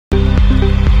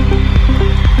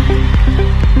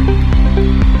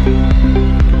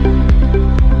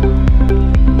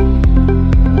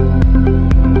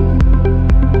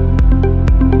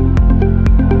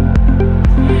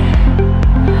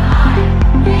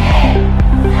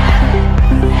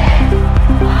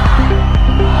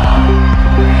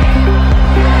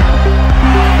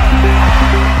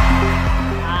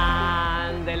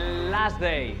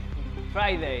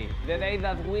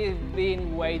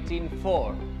waiting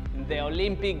for, the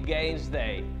Olympic Games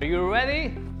Day. Are you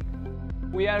ready?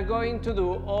 We are going to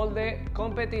do all the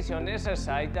competition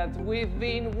exercise that we've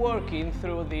been working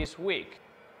through this week.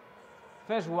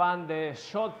 First one, the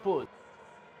shot put.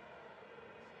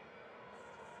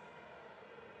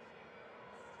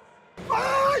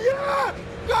 Oh yeah!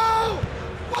 Go!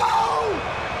 Whoa!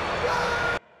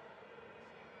 Yeah!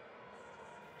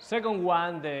 Second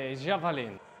one, the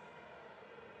javelin.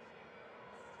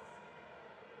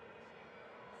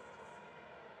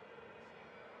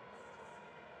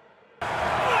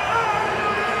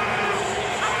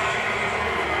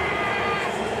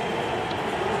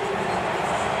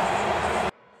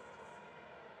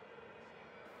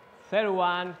 Third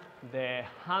one, the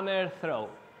hammer throw.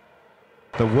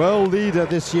 The world leader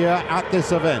this year at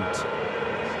this event.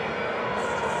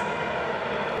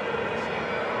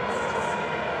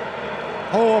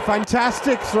 Oh, a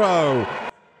fantastic throw.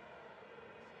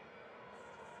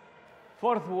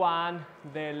 Fourth one,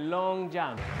 the long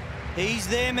jump. He's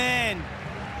their man.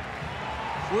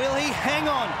 Will he hang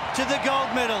on to the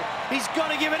gold medal? He's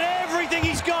got to give it everything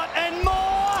he's got and more.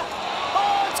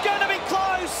 Oh, it's going to be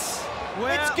close.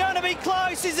 It's going to be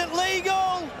close. Is it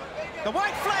legal? The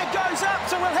white flag goes up,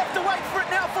 so we'll have to wait for it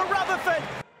now for Rutherford.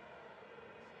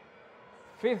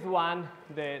 Fifth one,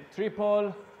 the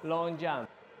triple long jump.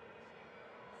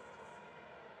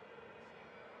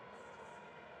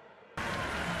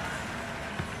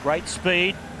 Great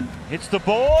speed, hits the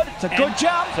board. It's a good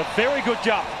jump. It's a very good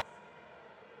jump.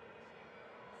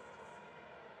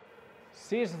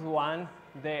 Sixth one,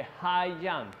 the high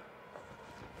jump.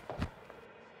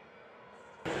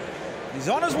 He's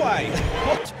on his way.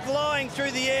 Flying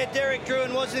through the air, Derek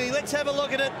Drouin, wasn't he? Let's have a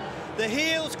look at it. The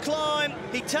heels climb,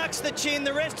 he tucks the chin,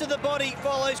 the rest of the body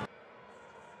follows.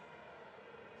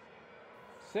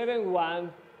 Seventh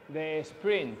one, the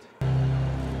sprint.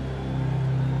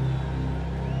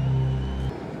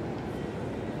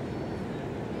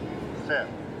 Bolt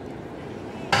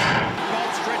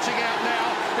stretching out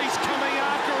now. He's coming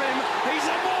after him. He's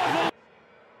immortal.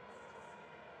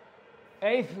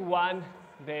 Eighth one,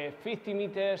 the 50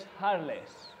 meters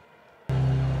harness.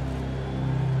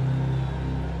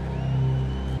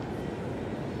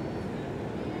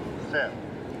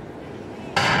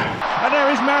 And there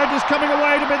is Meredith coming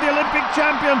away to be the Olympic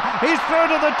champion. He's through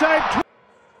to the tape.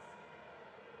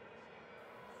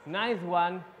 Ninth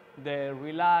one, the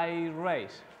relay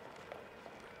race.